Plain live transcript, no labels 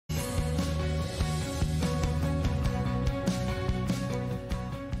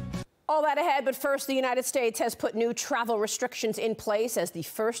All that ahead, but first, the United States has put new travel restrictions in place as the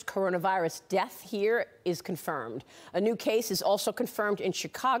first coronavirus death here is confirmed. A new case is also confirmed in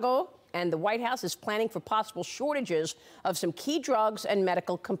Chicago, and the White House is planning for possible shortages of some key drugs and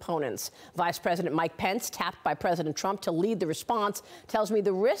medical components. Vice President Mike Pence, tapped by President Trump to lead the response, tells me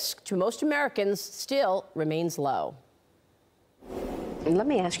the risk to most Americans still remains low. Let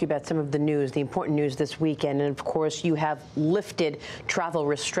me ask you about some of the news, the important news this weekend. And of course, you have lifted travel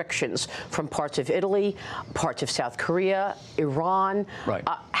restrictions from parts of Italy, parts of South Korea, Iran. Right.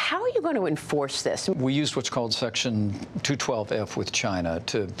 How are you going to enforce this? We used what's called Section 212F with China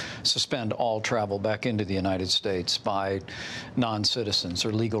to suspend all travel back into the United States by non-citizens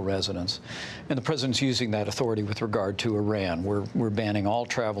or legal residents. And the president's using that authority with regard to Iran. We're banning all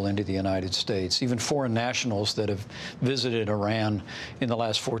travel into the United States. Even foreign nationals that have visited Iran in the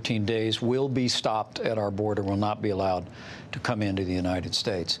last 14 days will be stopped at our border, will not be allowed to come into the United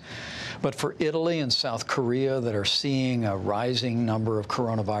States. But for Italy and South Korea that are seeing a rising number of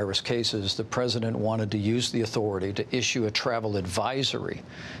coronavirus cases, the president wanted to use the authority to issue a travel advisory.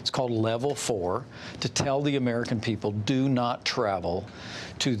 It's called Level 4, to tell the American people, do not travel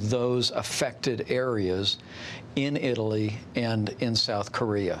to those affected areas in Italy and in South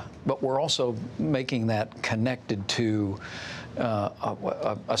Korea. But we're also making that connected to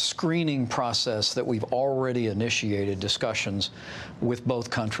a screening process that we've already initiated discussions with both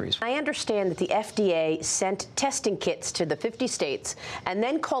countries. I understand that the FDA sent testing kits to the 50 states and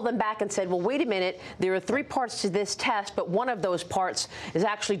then called them back and said, well, wait a minute, there are 3 parts to this test, but one of those parts is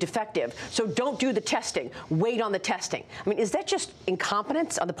actually defective. So don't do the testing. Wait on the testing. I mean, is that just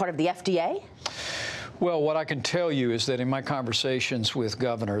incompetence on the part of the FDA? Well, what I can tell you is that in my conversations with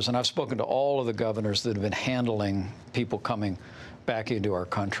governors, and I've spoken to all of the governors that have been handling people coming back into our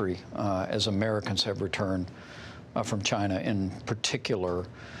country as Americans have returned from China in particular,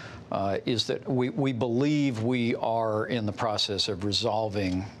 is that we believe we are in the process of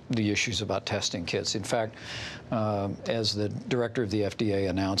resolving the issues about testing kits. In fact, as the director of the FDA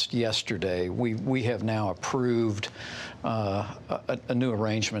announced yesterday, we have now approved a new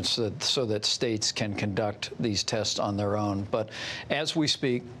arrangement so that states can conduct these tests on their own. But as we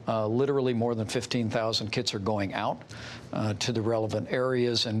speak, literally more than 15,000 kits are going out to the relevant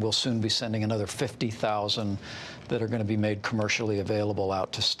areas, and we'll soon be sending another 50,000 that are going to be made commercially available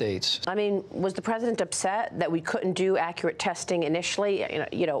out to states. I mean, was the president upset that we couldn't do accurate testing initially?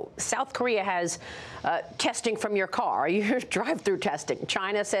 You know, South Korea has testing from your car, your drive-through testing.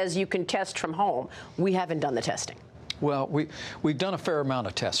 China says you can test from home. We haven't done the testing. Well, we've done a fair amount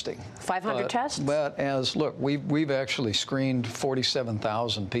of testing. 500 tests? But look, we've actually screened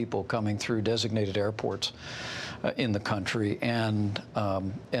 47,000 people coming through designated airports in the country and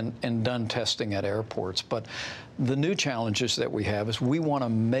done testing at airports. But the new challenges that we have is we want to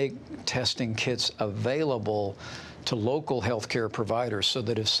make testing kits available to local healthcare providers so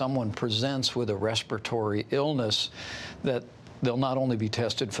that if someone presents with a respiratory illness, that they'll not only be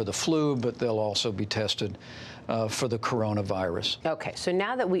tested for the flu, but they'll also be tested for the coronavirus. Okay, so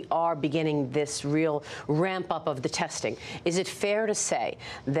now that we are beginning this real ramp up of the testing, is it fair to say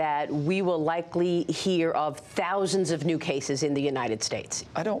that we will likely hear of thousands of new cases in the United States?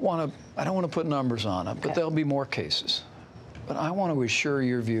 I don't want to put numbers on it, but there'll be more cases. But I want to assure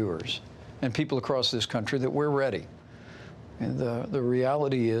your viewers and people across this country that we're ready. And the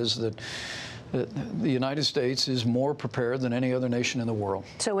reality is that the United States is more prepared than any other nation in the world.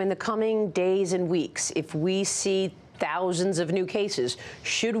 So in the coming days and weeks, if we see thousands of new cases,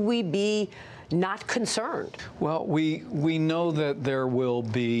 should we be not concerned? Well, we know that there will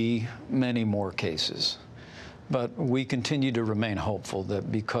be many more cases, but we continue to remain hopeful that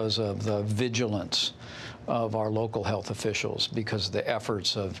because of the vigilance of our local health officials, because of the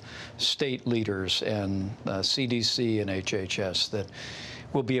efforts of state leaders and CDC and HHS, that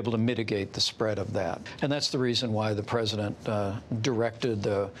we'll be able to mitigate the spread of that. And that's the reason why the president directed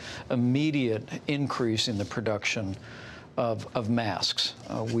the immediate increase in the production of masks.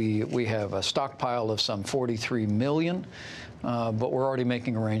 We have a stockpile of some 43 million, but we're already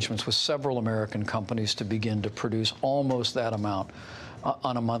making arrangements with several American companies to begin to produce almost that amount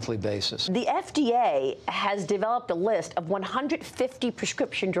on a monthly basis. The FDA has developed a list of 150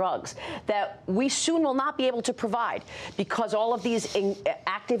 prescription drugs that we soon will not be able to provide because all of these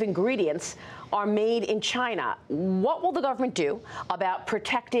active ingredients are made in China. What will the government do about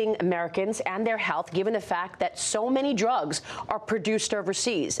protecting Americans and their health, given the fact that so many drugs are produced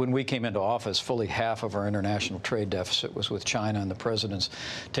overseas? When we came into office, fully half of our international trade deficit was with China, and the president's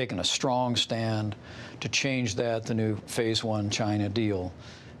taken a strong stand to change that. The new Phase 1 China deal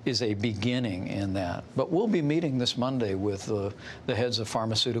is a beginning in that. But we'll be meeting this Monday with the heads of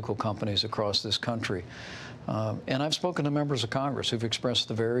pharmaceutical companies across this country. And I've spoken to members of Congress who've expressed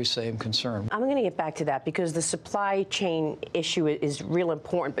the very same concern. I'm going to get back to that because the supply chain issue is real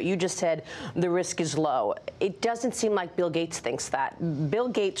important, but you just said the risk is low. It doesn't seem like Bill Gates thinks that. Bill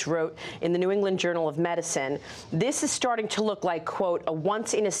Gates wrote in the New England Journal of Medicine, this is starting to look like, quote, a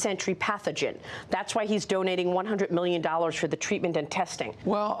once-in-a-century pathogen. That's why he's donating $100 million for the treatment and testing.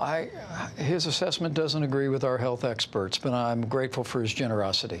 Well, his assessment doesn't agree with our health experts, but I'm grateful for his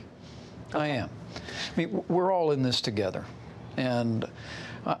generosity. I am. I mean, we're all in this together. And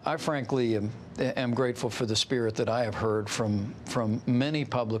I frankly am grateful for the spirit that I have heard from many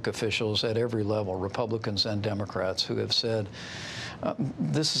public officials at every level, Republicans and Democrats, who have said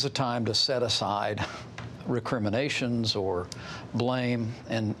this is a time to set aside recriminations or blame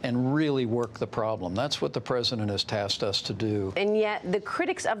and really work the problem. That's what the president has tasked us to do. And yet the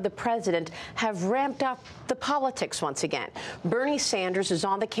critics of the president have ramped up the politics once again. Bernie Sanders is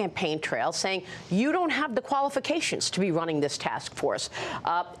on the campaign trail saying you don't have the qualifications to be running this task force.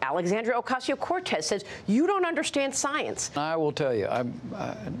 Alexandria Ocasio-Cortez says you don't understand science. I will tell you,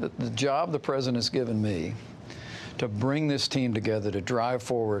 the job the president has given me to bring this team together, to drive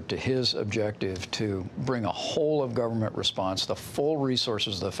forward to his objective, to bring a whole of government response, the full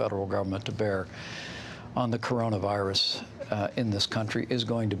resources of the federal government to bear on the coronavirus in this country is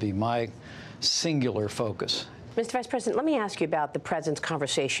going to be my singular focus. Mr. Vice President, let me ask you about the president's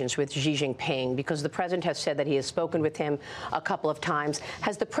conversations with Xi Jinping, because the president has said that he has spoken with him a couple of times.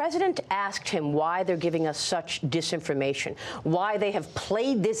 Has the president asked him why they're giving us such disinformation, why they have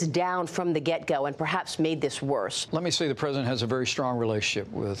played this down from the get-go and perhaps made this worse? Let me say the president has a very strong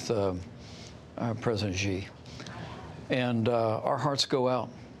relationship with President Xi. And our hearts go out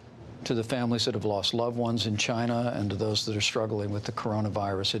to the families that have lost loved ones in China and to those that are struggling with the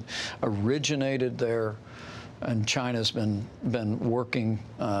coronavirus. It originated there, and China's been working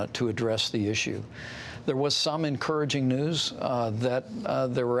to address the issue. There was some encouraging news that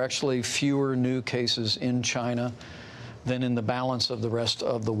there were actually fewer new cases in China than in the balance of the rest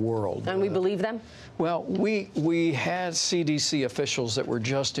of the world. And we believe them? Well, we had CDC officials that were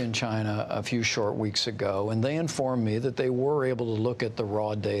just in China a few short weeks ago, and they informed me that they were able to look at the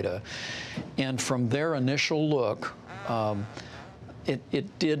raw data. And from their initial look,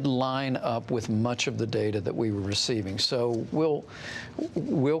 it did line up with much of the data that we were receiving. So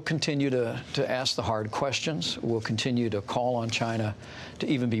we'll continue to ask the hard questions. We'll continue to call on China to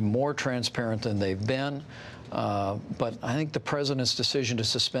even be more transparent than they've been. But I think the president's decision to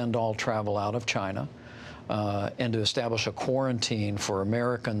suspend all travel out of China and to establish a quarantine for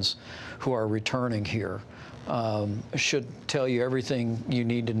Americans who are returning here should tell you everything you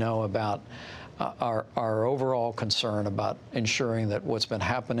need to know about our overall concern about ensuring that what's been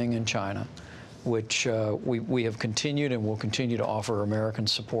happening in China, which we have continued and will continue to offer American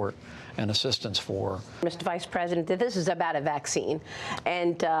support and assistance for. Mr. Vice President, this is about a vaccine.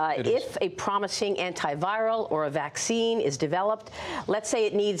 And if a promising antiviral or a vaccine is developed, let's say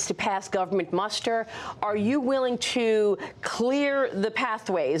it needs to pass government muster, are you willing to clear the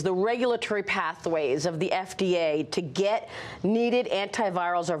pathways, the regulatory pathways of the FDA to get needed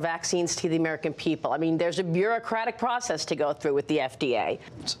antivirals or vaccines to the American people? I mean, there's a bureaucratic process to go through with the FDA.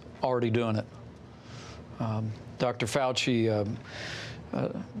 It's already doing it. Dr. Fauci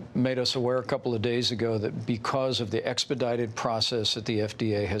made us aware a couple of days ago that because of the expedited process that the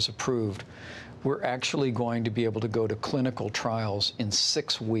FDA has approved, we're actually going to be able to go to clinical trials in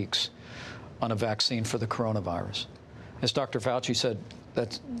 6 weeks on a vaccine for the coronavirus. As Dr. Fauci said,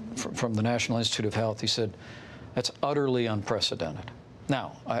 that's from the National Institute of Health, he said, that's utterly unprecedented.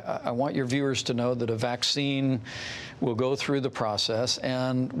 Now, I want your viewers to know that a vaccine will go through the process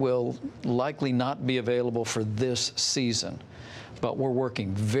and will likely not be available for this season. But we're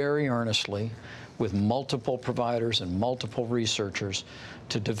working very earnestly with multiple providers and multiple researchers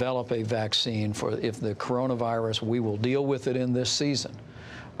to develop a vaccine for if the coronavirus, we will deal with it in this season,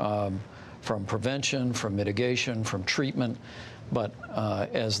 from prevention, from mitigation, from treatment. But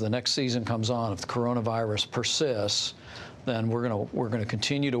as the next season comes on, if the coronavirus persists, then we're going to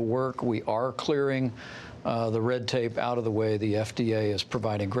continue to work. We are clearing the red tape out of the way. The FDA is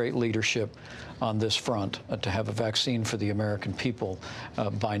providing great leadership on this front to have a vaccine for the American people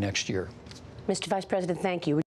by next year. Mr. Vice President, thank you.